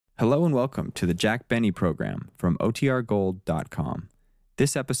Hello and welcome to the Jack Benny program from OTRGold.com.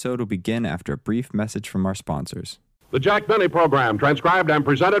 This episode will begin after a brief message from our sponsors. The Jack Benny program, transcribed and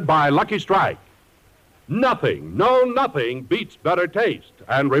presented by Lucky Strike. Nothing, no nothing beats better taste.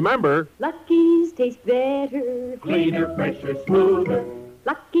 And remember, Lucky's taste better, Cleaner, fresher, smoother.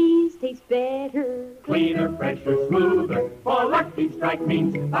 Lucky's taste better, Cleaner, fresher, smoother. For Lucky Strike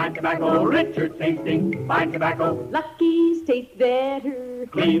means fine tobacco, richer tasting, fine tobacco. Lucky's taste better.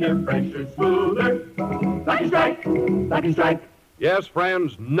 Cleaner, fresher, smoother. Lucky Strike, Lucky Strike. yes,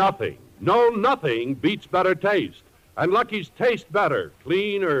 friends, nothing, no nothing beats better taste. And Lucky's taste better,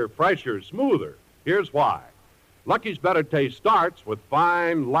 cleaner, fresher, smoother. Here's why. Lucky's better taste starts with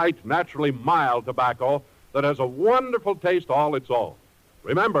fine, light, naturally mild tobacco that has a wonderful taste all its own.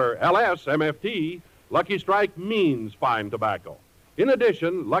 Remember, LSMFT, Lucky Strike means fine tobacco. In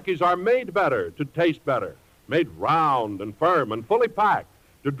addition, Lucky's are made better to taste better, made round and firm and fully packed,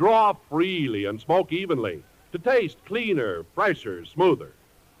 to draw freely and smoke evenly, to taste cleaner, fresher, smoother.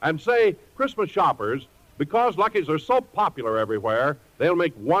 And say, Christmas shoppers, because Lucky's are so popular everywhere, they'll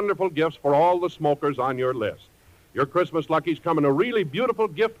make wonderful gifts for all the smokers on your list. Your Christmas Lucky's come in a really beautiful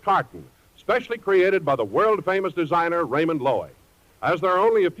gift carton, specially created by the world-famous designer Raymond Loewy. As there are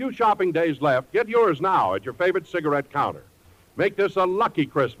only a few shopping days left, get yours now at your favorite cigarette counter. Make this a lucky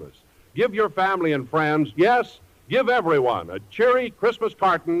Christmas. Give your family and friends, yes, give everyone a cheery Christmas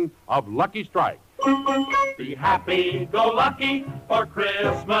carton of Lucky Strike. Be happy, go lucky for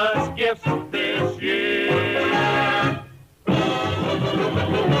Christmas gifts this year.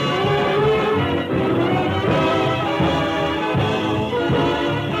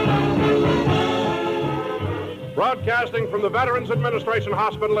 Broadcasting from the Veterans Administration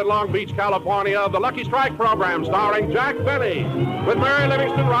Hospital in Long Beach, California, the Lucky Strike program starring Jack Benny, with Mary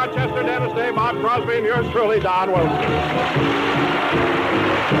Livingston, Rochester, Dennis Day, Bob Crosby, and yours truly, Don Wilson.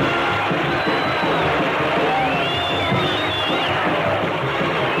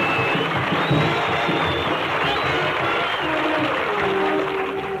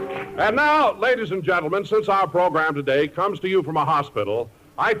 And now, ladies and gentlemen, since our program today comes to you from a hospital,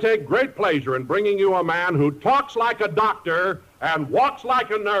 I take great pleasure in bringing you a man who talks like a doctor and walks like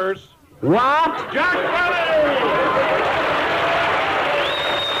a nurse. What? Jack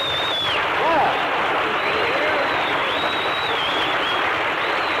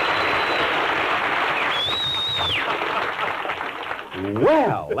Benny!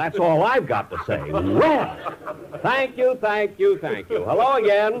 Well, that's all I've got to say. Well, thank you. Hello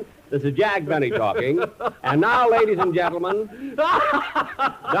again. This is Jack Benny talking. And now, ladies and gentlemen,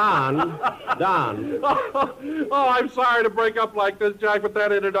 Don. Oh, I'm sorry to break up like this, Jack, but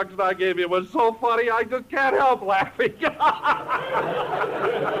that introduction I gave you was so funny, I just can't help laughing.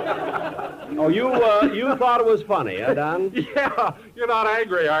 Oh, you thought it was funny, huh, Don? Yeah, you're not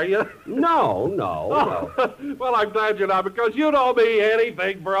angry, are you? No. Well, I'm glad you're not, because you know me,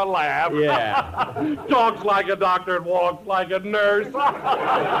 anything for a laugh. Yeah. Talks like a doctor and walks like a nurse.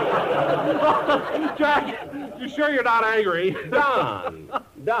 Jack, you sure you're not angry?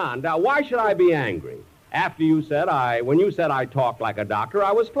 Don, now why should I be angry? When you said I talked like a doctor,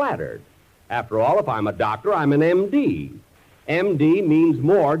 I was flattered. After all, if I'm a doctor, I'm an MD. MD means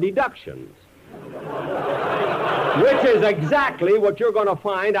more deductions. Which is exactly what you're going to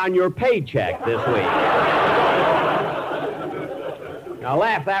find on your paycheck this week. Now,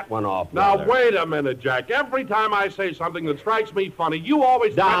 laugh that one off, brother. Now, wait a minute, Jack. Every time I say something that strikes me funny, you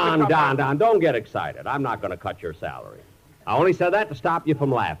always... Don, don't get excited. I'm not going to cut your salary. I only said that to stop you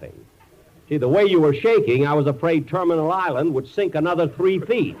from laughing. See, the way you were shaking, I was afraid Terminal Island would sink another 3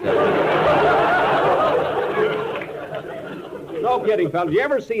 feet. No kidding, fellas. You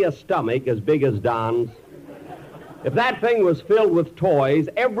ever see a stomach as big as Don's? If that thing was filled with toys,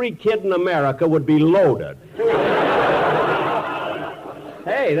 every kid in America would be loaded.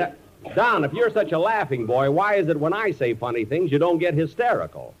 Hey, Don, if you're such a laughing boy, why is it when I say funny things you don't get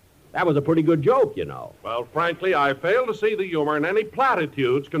hysterical? That was a pretty good joke, you know. Well, frankly, I fail to see the humor in any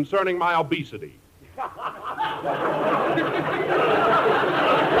platitudes concerning my obesity.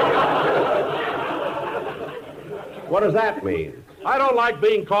 What does that mean? I don't like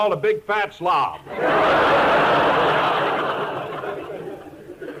being called a big fat slob.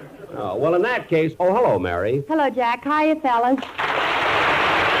 Oh, well, in that case... Oh, hello, Mary. Hello, Jack. Hiya, fellas.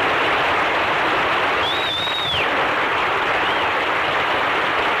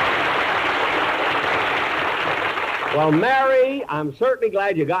 Well, Mary, I'm certainly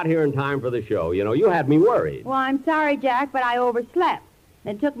glad you got here in time for the show. You know, you had me worried. Well, I'm sorry, Jack, but I overslept.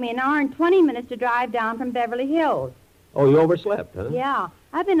 It took me an hour and 20 minutes to drive down from Beverly Hills. Oh, you overslept, huh? Yeah.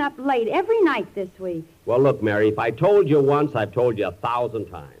 I've been up late every night this week. Well, look, Mary, if I told you once, I've told you 1,000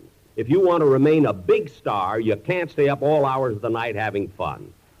 times. If you want to remain a big star, you can't stay up all hours of the night having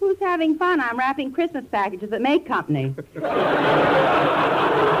fun. Who's having fun? I'm wrapping Christmas packages at Make Company.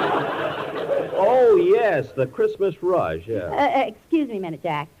 Oh, yes, the Christmas rush, yeah. Excuse me a minute,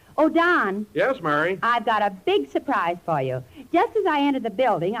 Jack. Oh, Don. Yes, Mary? I've got a big surprise for you. Just as I entered the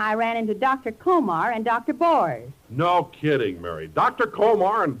building, I ran into Dr. Komar and Dr. Bors. No kidding, Mary. Dr.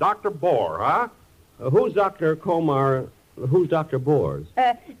 Komar and Dr. Bohr, huh? Who's Dr. Komar? Who's Dr. Bors?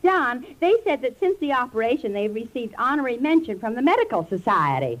 Don, they said that since the operation, they've received honorary mention from the Medical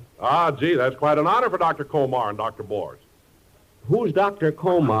Society. Ah, gee, that's quite an honor for Dr. Komar and Dr. Bohr. Who's Dr.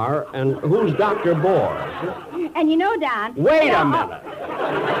 Komar and who's Dr. Bors? And you know, Don... Wait a minute.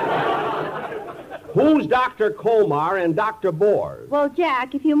 Who's Dr. Komar and Dr. Bors? Well,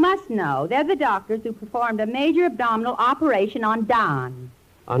 Jack, if you must know, they're the doctors who performed a major abdominal operation on Don.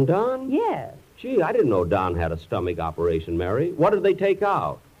 On Don? Yes. Gee, I didn't know Don had a stomach operation, Mary. What did they take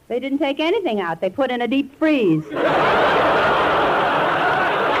out? They didn't take anything out. They put in a deep freeze.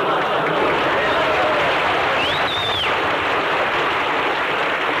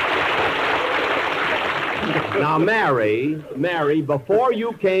 Now, Mary, before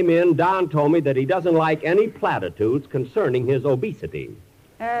you came in, Don told me that he doesn't like any platitudes concerning his obesity.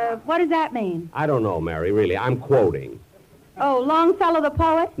 What does that mean? I don't know, Mary, really. I'm quoting. Oh, Longfellow the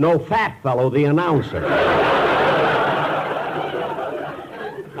poet? No, Fatfellow the announcer.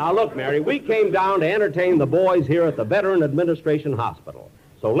 Now, look, Mary, we came down to entertain the boys here at the Veteran Administration Hospital.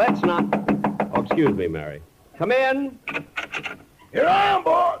 So let's not... Oh, excuse me, Mary. Come in. Here I am,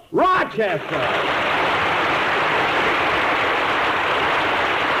 boss. Rochester!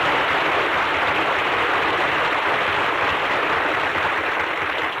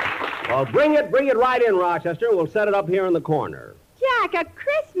 Well, bring it right in, Rochester. We'll set it up here in the corner. Jack, a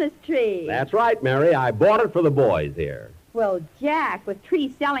Christmas tree. That's right, Mary. I bought it for the boys here. Well, Jack, with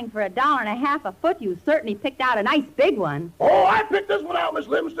trees selling for $1.50 a foot, you certainly picked out a nice big one. Oh, I picked this one out, Miss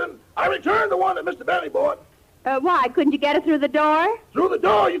Livingston. I returned the one that Mr. Benny bought. Why? Couldn't you get it through the door? Through the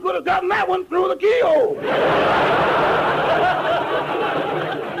door, you could have gotten that one through the keyhole.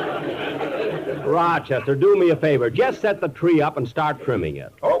 Rochester, do me a favor. Just set the tree up and start trimming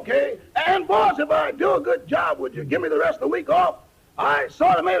it. Okay. And, boss, if I do a good job, would you give me the rest of the week off? I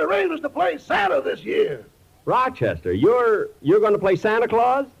sort of made arrangements to play Santa this year. Rochester, you're going to play Santa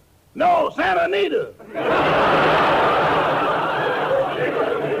Claus? No, Santa Anita.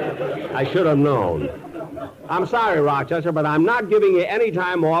 I should have known. I'm sorry, Rochester, but I'm not giving you any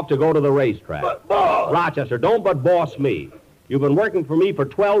time off to go to the racetrack. But, boss... Rochester, don't but boss me. You've been working for me for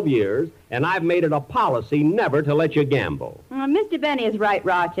 12 years, and I've made it a policy never to let you gamble. Mr. Benny is right,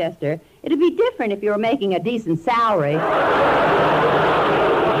 Rochester. It'd be different if you were making a decent salary.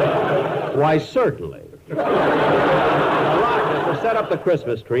 Why, certainly. Now, Rochester, set up the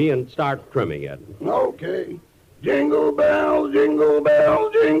Christmas tree and start trimming it. Okay. Jingle bells, jingle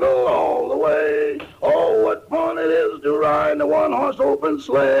all the way. Oh, what fun it is to ride in a one-horse open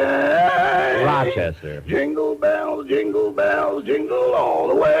sleigh. Rochester. Jingle bells, jingle all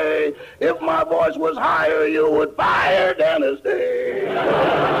the way. If my voice was higher, you would fire Dennis Day.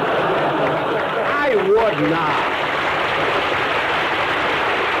 I would not.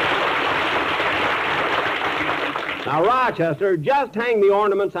 Now, Rochester, just hang the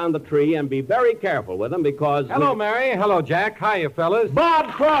ornaments on the tree and be very careful with them because... Hello, Mary. Hello, Jack. Hiya, fellas.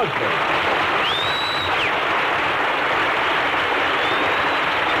 Bob Crosby.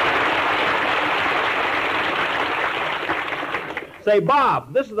 Say,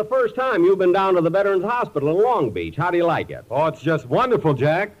 Bob, this is the first time you've been down to the Veterans Hospital in Long Beach. How do you like it? Oh, it's just wonderful,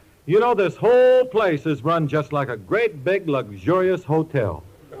 Jack. You know, this whole place is run just like a great, big, luxurious hotel.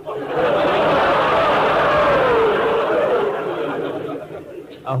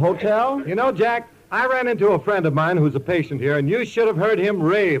 A hotel? You know, Jack, I ran into a friend of mine who's a patient here, and you should have heard him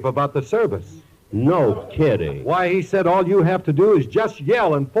rave about the service. No kidding. Why, he said all you have to do is just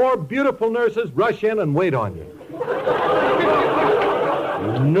yell, and 4 beautiful nurses rush in and wait on you.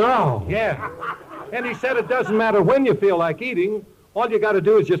 No. Yeah. And he said it doesn't matter when you feel like eating. All you got to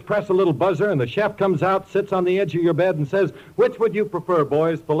do is just press a little buzzer, and the chef comes out, sits on the edge of your bed, and says, "Which would you prefer,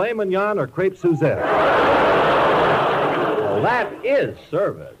 boys, filet mignon or crepe Suzette?" Well, that is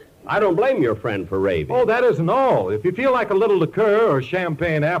service. I don't blame your friend for raving. Oh, that isn't all. If you feel like a little liqueur or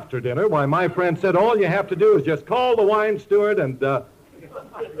champagne after dinner, why, my friend said all you have to do is just call the wine steward and, Bob,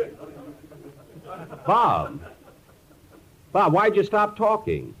 why'd you stop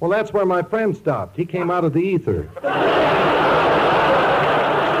talking? Well, that's where my friend stopped. He came out of the ether.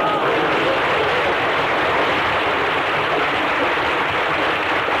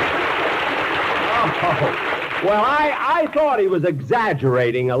 Well, I thought he was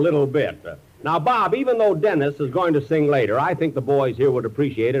exaggerating a little bit. Now, Bob, even though Dennis is going to sing later, I think the boys here would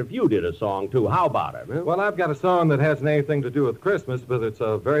appreciate it if you did a song, too. How about it? Huh? Well, I've got a song that hasn't anything to do with Christmas, but it's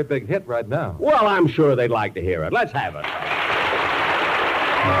a very big hit right now. Well, I'm sure they'd like to hear it. Let's have it.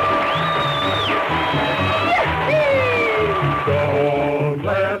 Don't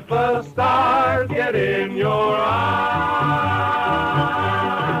let the stars get in your eyes.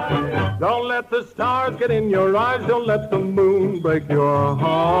 Don't let the stars get in your eyes. Don't let the moon break your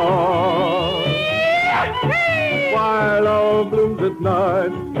heart. While love blooms at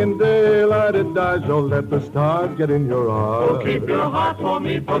night, in daylight it dies. Don't let the stars get in your eyes. Oh, keep your heart for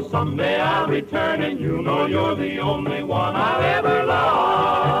me, for someday I'll return, and you know you're the only one I'll ever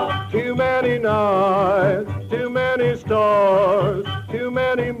love. Too many nights, too many stars, too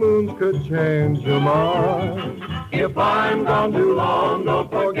many moons could change your mind. If I'm gone too long,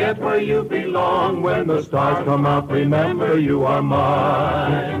 don't forget where you belong. When the stars come out, remember you are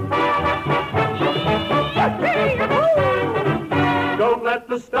mine. Don't let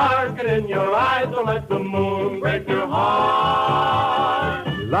the stars get in your eyes. Don't let the moon break your heart.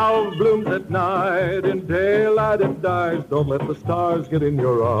 Love blooms at night, in daylight it dies. Don't let the stars get in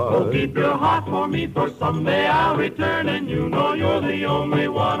your eyes. Oh, keep your heart for me, for someday I'll return, and you know you're the only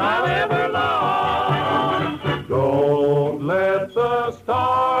one I'll ever love. Don't let the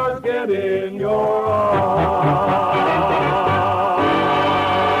stars get in your eyes.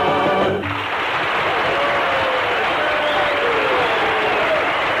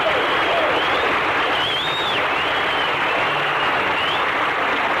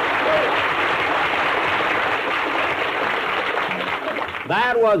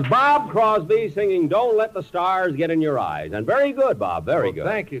 That was Bob Crosby singing Don't Let the Stars Get in Your Eyes. And very good, Bob, very good.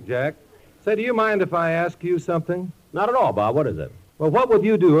 Thank you, Jack. Say, do you mind if I ask you something? Not at all, Bob. What is it? Well, what would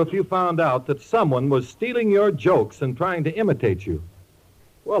you do if you found out that someone was stealing your jokes and trying to imitate you?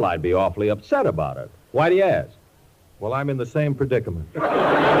 Well, I'd be awfully upset about it. Why do you ask? Well, I'm in the same predicament. You are?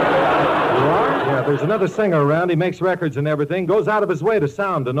 Yeah, there's another singer around. He makes records and everything. Goes out of his way to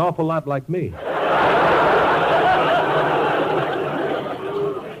sound an awful lot like me.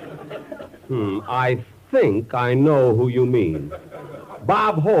 I think I know who you mean.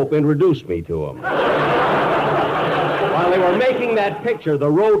 Bob Hope introduced me to him. While they were making that picture, The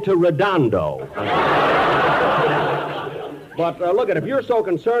Road to Redondo. But look, if you're so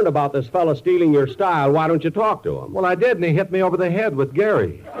concerned about this fella stealing your style, why don't you talk to him? Well, I did, and he hit me over the head with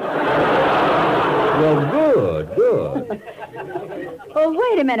Gary. Well, good. Oh,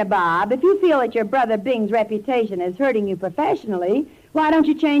 wait a minute, Bob. If you feel that your brother Bing's reputation is hurting you professionally, why don't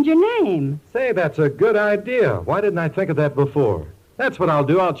you change your name? Say, that's a good idea. Why didn't I think of that before? That's what I'll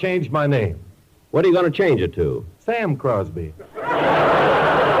do. I'll change my name. What are you going to change it to? Sam Crosby.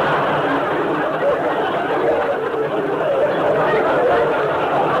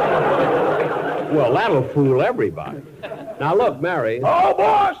 Well, that'll fool everybody. Now, look, Mary. Oh,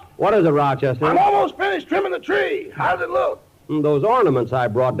 boss, What is it, Rochester? I'm almost finished trimming the tree. How does it look? Those ornaments I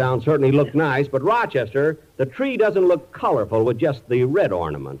brought down certainly look nice, but Rochester, the tree doesn't look colorful with just the red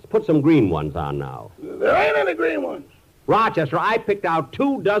ornaments. Put some green ones on now. There ain't any green ones. Rochester, I picked out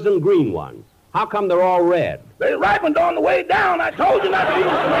 24 green ones. How come they're all red? They ripened on the way down. I told you not to use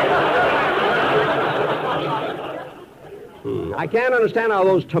tomatoes. I can't understand how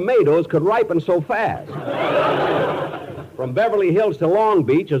those tomatoes could ripen so fast. From Beverly Hills to Long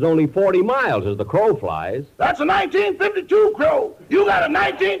Beach is only 40 miles as the crow flies. That's a 1952 crow. You got a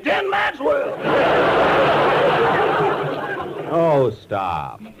 1910 Maxwell. Oh,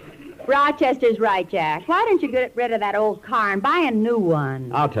 stop. Rochester's right, Jack. Why don't you get rid of that old car and buy a new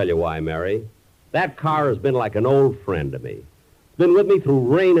one? I'll tell you why, Mary. That car has been like an old friend to me. It's been with me through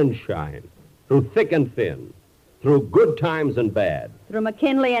rain and shine, through thick and thin, through good times and bad. Through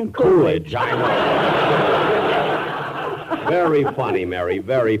McKinley and Coolidge. I know. Very funny, Mary,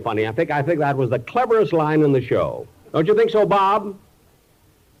 very funny. I think that was the cleverest line in the show. Don't you think so, Bob?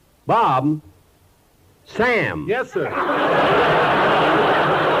 Bob? Sam. Yes, sir.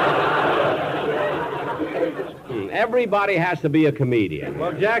 Everybody has to be a comedian.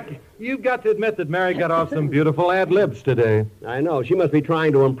 Well, Jack, you've got to admit that Mary got off some beautiful ad-libs today. I know. She must be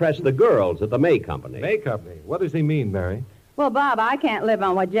trying to impress the girls at the May Company. May Company? What does he mean, Mary? Well, Bob, I can't live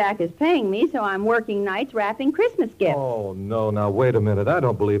on what Jack is paying me, so I'm working nights wrapping Christmas gifts. Oh, no, now, wait a minute. I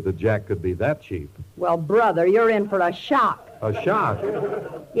don't believe that Jack could be that cheap. Well, brother, you're in for a shock. A shock?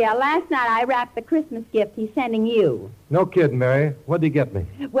 Yeah, last night I wrapped the Christmas gift he's sending you. No kidding, Mary. What'd he get me?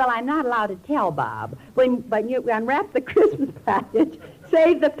 Well, I'm not allowed to tell, Bob. But you unwrap the Christmas package,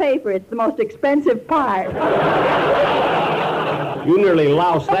 save the paper. It's the most expensive part. You nearly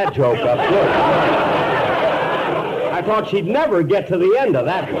loused that joke up, good. I thought she'd never get to the end of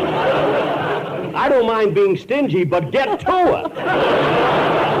that one. I don't mind being stingy, but get to it.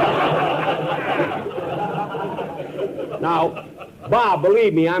 Now, Bob,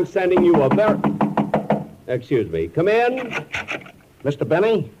 believe me, I'm sending you a very... Excuse me. Come in. Mr.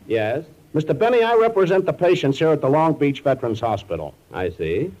 Benny? Yes, Mr. Benny, I represent the patients here at the Long Beach Veterans Hospital. I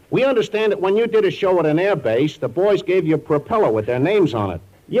see. We understand that when you did a show at an air base, the boys gave you a propeller with their names on it.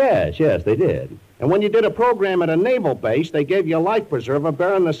 Yes, they did. And when you did a program at a naval base, they gave you a life preserver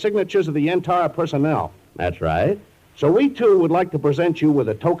bearing the signatures of the entire personnel. That's right. So we, too, would like to present you with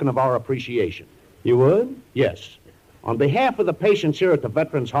a token of our appreciation. You would? Yes. On behalf of the patients here at the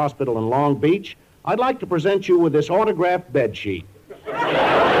Veterans Hospital in Long Beach, I'd like to present you with this autographed bed sheet.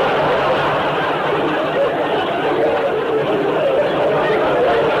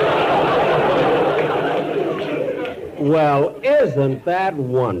 Well, isn't that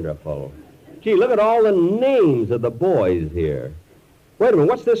wonderful? Gee, look at all the names of the boys here. Wait a minute,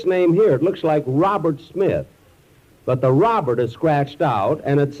 what's this name here? It looks like Robert Smith. But the Robert is scratched out,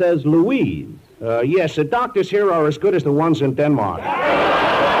 and it says Louise. Yes, the doctors here are as good as the ones in Denmark.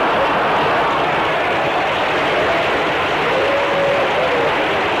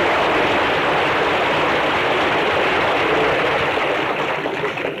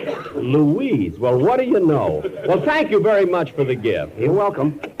 Louise, well, what do you know? Well, thank you very much for the gift. You're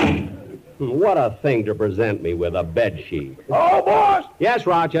welcome. What a thing to present me with, a bed sheet. Oh, boss! Yes,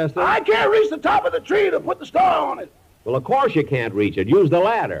 Rochester? I can't reach the top of the tree to put the star on it. Well, of course you can't reach it. Use the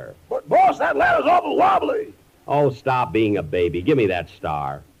ladder. But, boss, that ladder's awful wobbly. Oh, stop being a baby. Give me that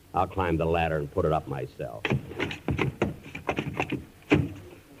star. I'll climb the ladder and put it up myself.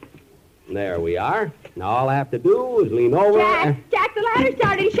 There we are. Now all I have to do is lean over... Jack, the ladder's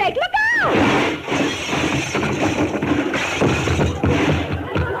starting to shake. Look out!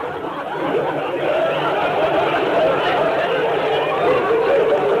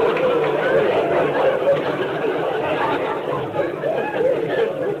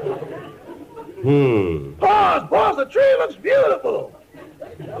 Boss, the tree looks beautiful.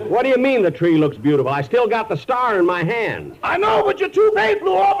 What do you mean the tree looks beautiful? I still got the star in my hand. I know, but your toupee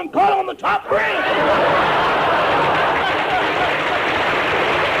blew off and caught on the top branch.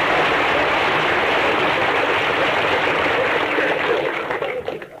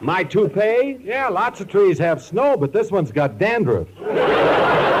 My toupee? Yeah, lots of trees have snow, but this one's got dandruff.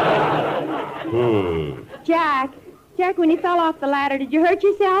 Jack, when you fell off the ladder, did you hurt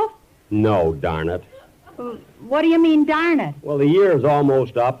yourself? No, darn it. What do you mean, darn it? Well, the year's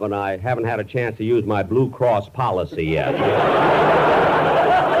almost up, and I haven't had a chance to use my Blue Cross policy yet.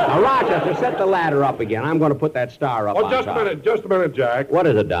 Now, Rochester, set the ladder up again. I'm going to put that star up on Just top. a minute, Jack. What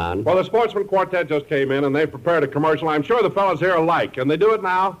is it, Don? Well, the Sportsman Quartet just came in, and they've prepared a commercial I'm sure the fellas here will like. Can they do it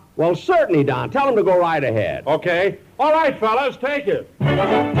now? Well, certainly, Don. Tell them to go right ahead. Okay. All right, fellas, take it.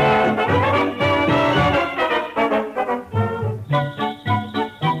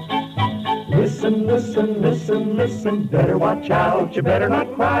 Listen, listen, listen, listen, better watch out, you better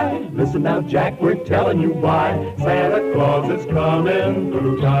not cry. Listen now, Jack, we're telling you why. Santa Claus is coming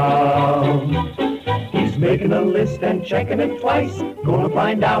through town. He's making a list and checking it twice, gonna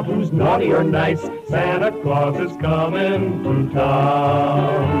find out who's naughty or nice. Santa Claus is coming through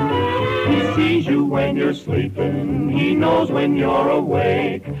town. He sees you when you're sleeping, he knows when you're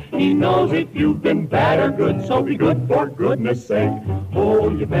awake. He knows if you've been bad or good, so be good for goodness sake. Oh,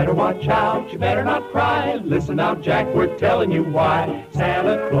 you better watch out, you better not cry. Listen now, Jack, we're telling you why.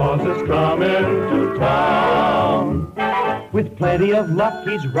 Santa Claus is coming to town. With plenty of luck,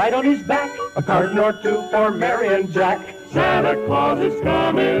 he's right on his back. A carton or two for Mary and Jack. Santa Claus is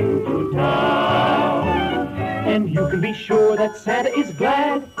coming to town. And you can be sure that Santa is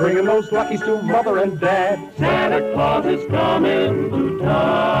glad, bringing those luckies to Mother and Dad. Santa Claus is coming to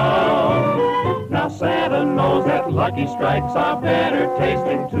town. Now Santa knows that Lucky Strikes are better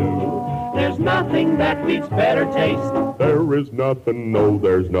tasting too. There's nothing that beats better taste. There is nothing, no,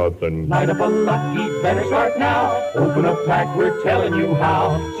 there's nothing. Light up a Lucky, better start now. Open a pack, we're telling you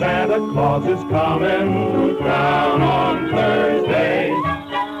how. Santa Claus is coming to town on Thursday.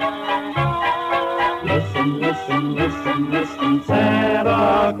 Listen, listen, listen, listen,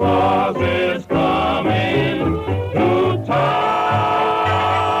 Santa Claus is coming to town.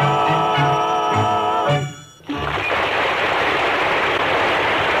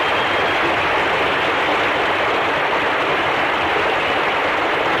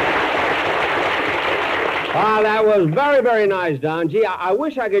 Ah, that was very, very nice, Don. Gee, I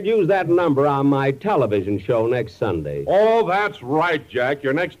wish I could use that number on my television show next Sunday. Oh, that's right, Jack.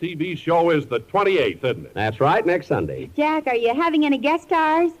 Your next TV show is the 28th, isn't it? That's right, next Sunday. Jack, are you having any guest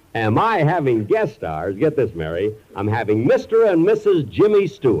stars? Am I having guest stars? Get this, Mary. I'm having Mr. and Mrs. Jimmy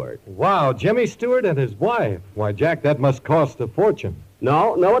Stewart. Wow, Jimmy Stewart and his wife. Why, Jack, that must cost a fortune.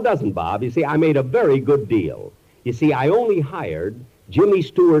 No, it doesn't, Bob. You see, I made a very good deal. You see, I only hired Jimmy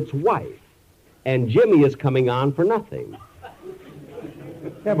Stewart's wife, and Jimmy is coming on for nothing.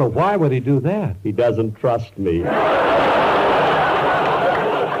 Yeah, but why would he do that? He doesn't trust me.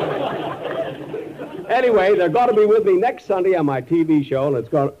 Anyway, they're going to be with me next Sunday on my TV show, and it's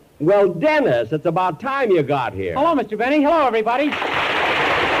going to... Well, Dennis, it's about time you got here. Hello, Mr. Benny. Hello, everybody.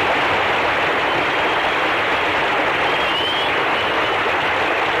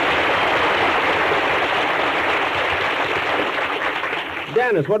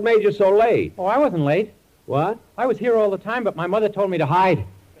 Dennis, what made you so late? Oh, I wasn't late. What? I was here all the time, but my mother told me to hide.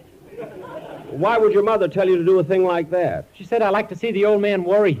 Why would your mother tell you to do a thing like that? She said I like to see the old man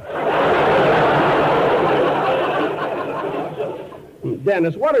worry.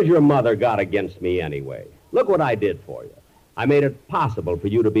 Dennis, what has your mother got against me anyway? Look what I did for you. I made it possible for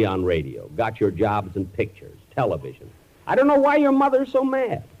you to be on radio, got your jobs in pictures, television. I don't know why your mother's so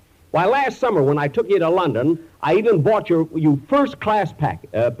mad. Why, last summer when I took you to London, I even bought you first-class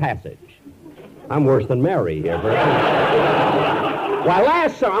passage. I'm worse than Mary here. Why,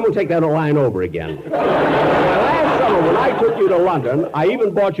 last summer... I'm going to take that line over again. Why, last summer when I took you to London, I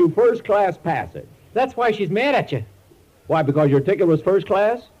even bought you first-class passage. That's why she's mad at you. Why, because your ticket was first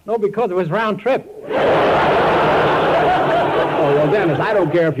class? No, because it was round trip. Oh, well, Dennis, I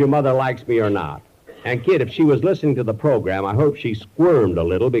don't care if your mother likes me or not. And, kid, if she was listening to the program, I hope she squirmed a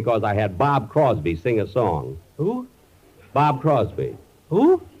little because I had Bob Crosby sing a song. Who? Bob Crosby.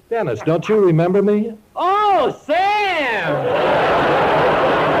 Who? Dennis, don't you remember me? Oh, Sam!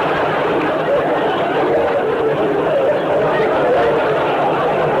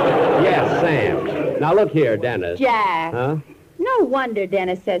 Yes, Sam. Now, look here, Dennis. Jack. Huh? No wonder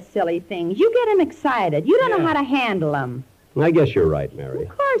Dennis says silly things. You get him excited. You don't know how to handle him. I guess you're right, Mary.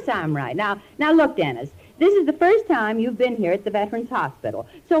 Of course I'm right. Now look, Dennis. This is the first time you've been here at the Veterans Hospital.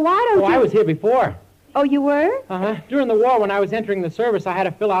 So why don't you... I was here before. Oh, you were? Uh-huh. During the war, when I was entering the service, I had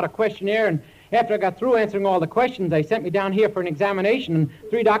to fill out a questionnaire, and after I got through answering all the questions, they sent me down here for an examination, and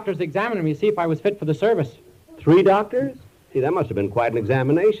 3 doctors examined me to see if I was fit for the service. 3 doctors? See, that must have been quite an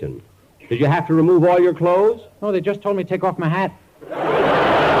examination. Did you have to remove all your clothes? No, they just told me to take off my hat.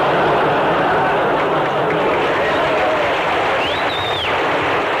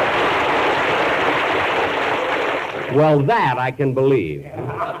 Well, that I can believe.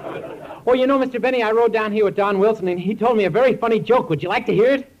 Oh, you know, Mr. Benny, I rode down here with Don Wilson, and he told me a very funny joke. Would you like to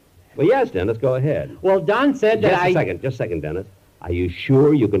hear it? Well, yes, Dennis, go ahead. Well, Don said that Just a second, Dennis. Are you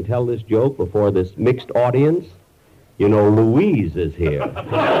sure you can tell this joke before this mixed audience? You know, Louise is here.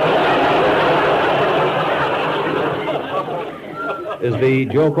 Is the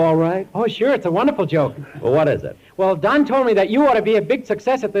joke all right? Oh, sure, it's a wonderful joke. Well, what is it? Well, Don told me that you ought to be a big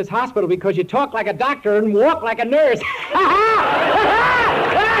success at this hospital because you talk like a doctor and walk like a nurse.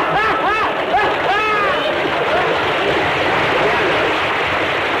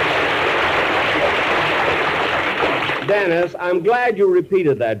 Dennis, I'm glad you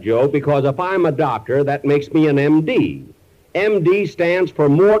repeated that joke because if I'm a doctor, that makes me an MD. MD stands for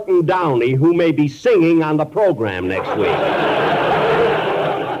Morton Downey, who may be singing on the program next week.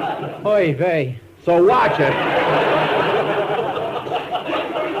 Oy vey. So watch it.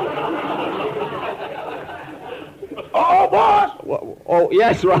 Oh, boss! Oh,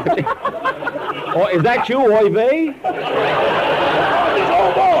 yes, Roger. Oh, is that you, oy vey?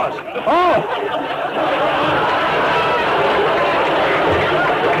 Oh, boss! Oh!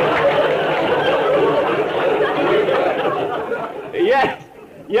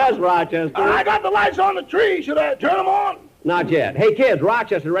 Yes, Rochester. I got the lights on the tree. Should I turn them on? Not yet. Hey, kids,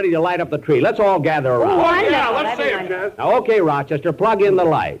 Rochester's ready to light up the tree. Let's all gather around. Oh, I Yeah, know. let's see him, Jess. Now, okay, Rochester, plug in the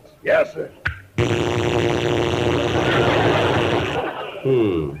lights. Yes, sir.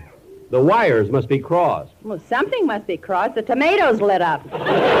 The wires must be crossed. Well, something must be crossed. The tomatoes lit up.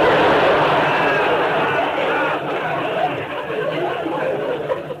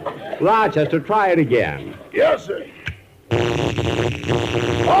 Rochester, try it again. Yes, sir.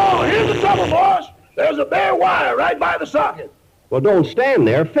 Oh, here's the trouble, boss. There's a bare wire right by the socket. Well, don't stand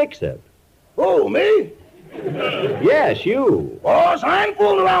there. Fix it. Oh, me? Yes, you. Boss, I ain't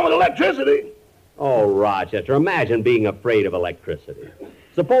fooling around with electricity. Oh, Rochester, imagine being afraid of electricity.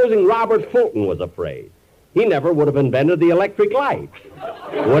 Supposing Robert Fulton was afraid. He never would have invented the electric light.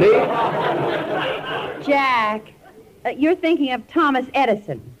 Would he? Jack, You're thinking of Thomas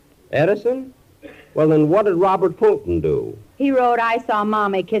Edison. Edison? Well, then what did Robert Fulton do? He wrote, I saw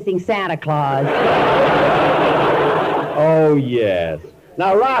Mommy kissing Santa Claus. Oh, yes.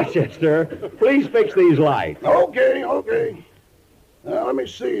 Now, Rochester, please fix these lights. Okay. Now, let me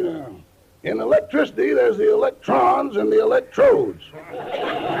see now. In electricity, there's the electrons and the electrodes.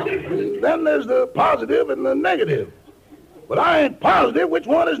 And then there's the positive and the negative. But I ain't positive which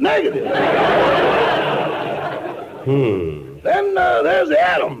one is negative. Then there's the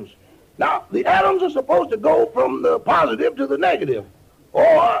atoms. Now, the atoms are supposed to go from the positive to the negative.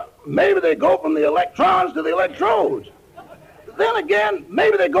 Or maybe they go from the electrons to the electrodes. Then again,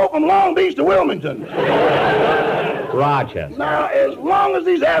 maybe they go from Long Beach to Wilmington. Rochester. Now, as long as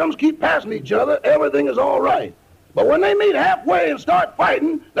these atoms keep passing each other, everything is all right. But when they meet halfway and start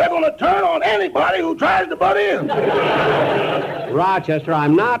fighting, they're going to turn on anybody who tries to butt in. Rochester,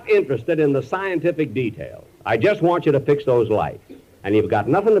 I'm not interested in the scientific details. I just want you to fix those lights. And you've got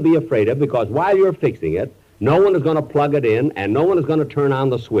nothing to be afraid of, because while you're fixing it, no one is going to plug it in, and no one is going to turn on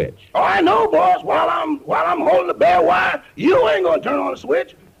the switch. Oh, I know, boss. While I'm holding the bare wire, you ain't going to turn on the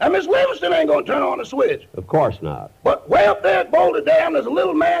switch, and Miss Livingston ain't going to turn on the switch. Of course not. But way up there at Boulder Dam, there's a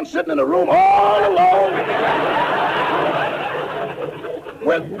little man sitting in a room all alone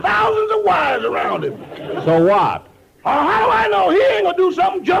with thousands of wires around him. So what? How do I know he ain't going to do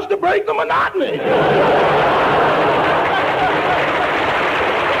something just to break the monotony?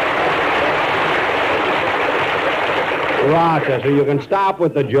 Rochester, you can stop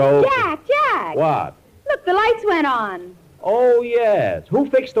with the joke. Jack! What? Look, the lights went on. Oh, yes. Who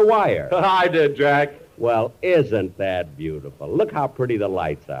fixed the wire? I did, Jack. Well, isn't that beautiful? Look how pretty the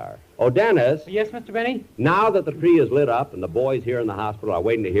lights are. Oh, Dennis. Yes, Mr. Benny? Now that the tree is lit up and the boys here in the hospital are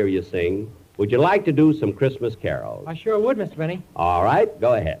waiting to hear you sing, would you like to do some Christmas carols? I sure would, Mr. Benny. All right,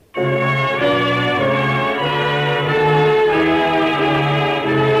 go ahead.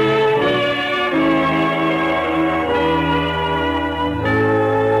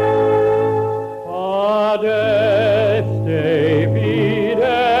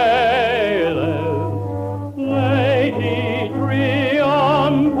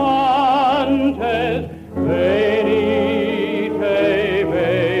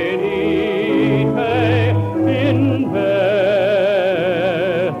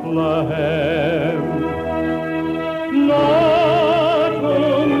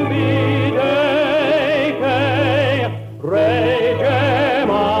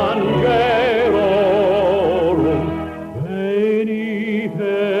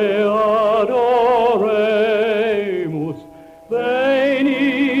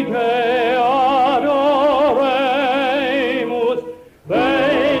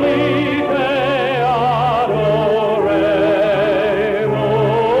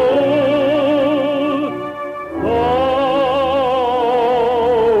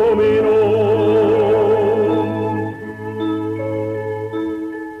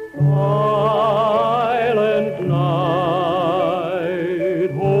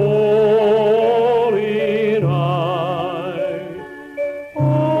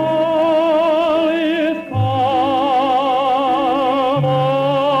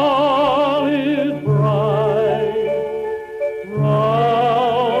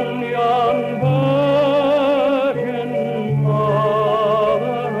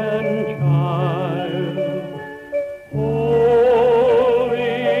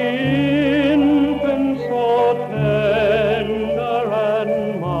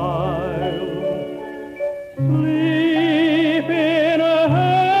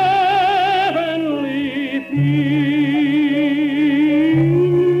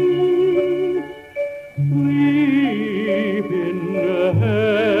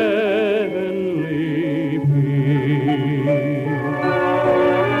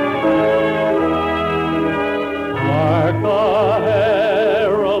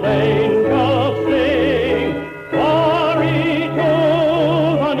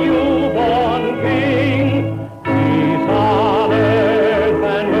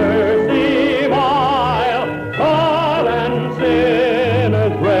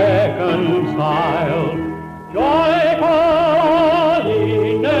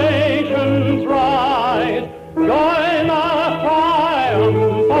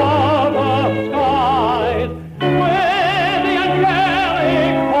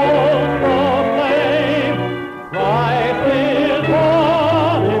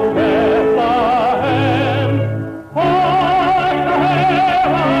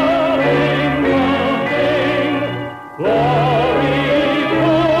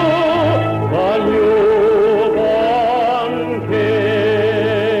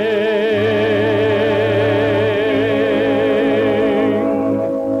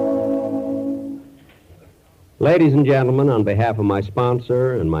 Ladies and gentlemen, on behalf of my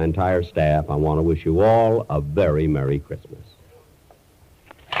sponsor and my entire staff, I want to wish you all a very Merry Christmas.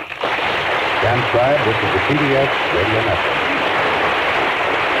 Transcribed, this is the CBS Radio Network.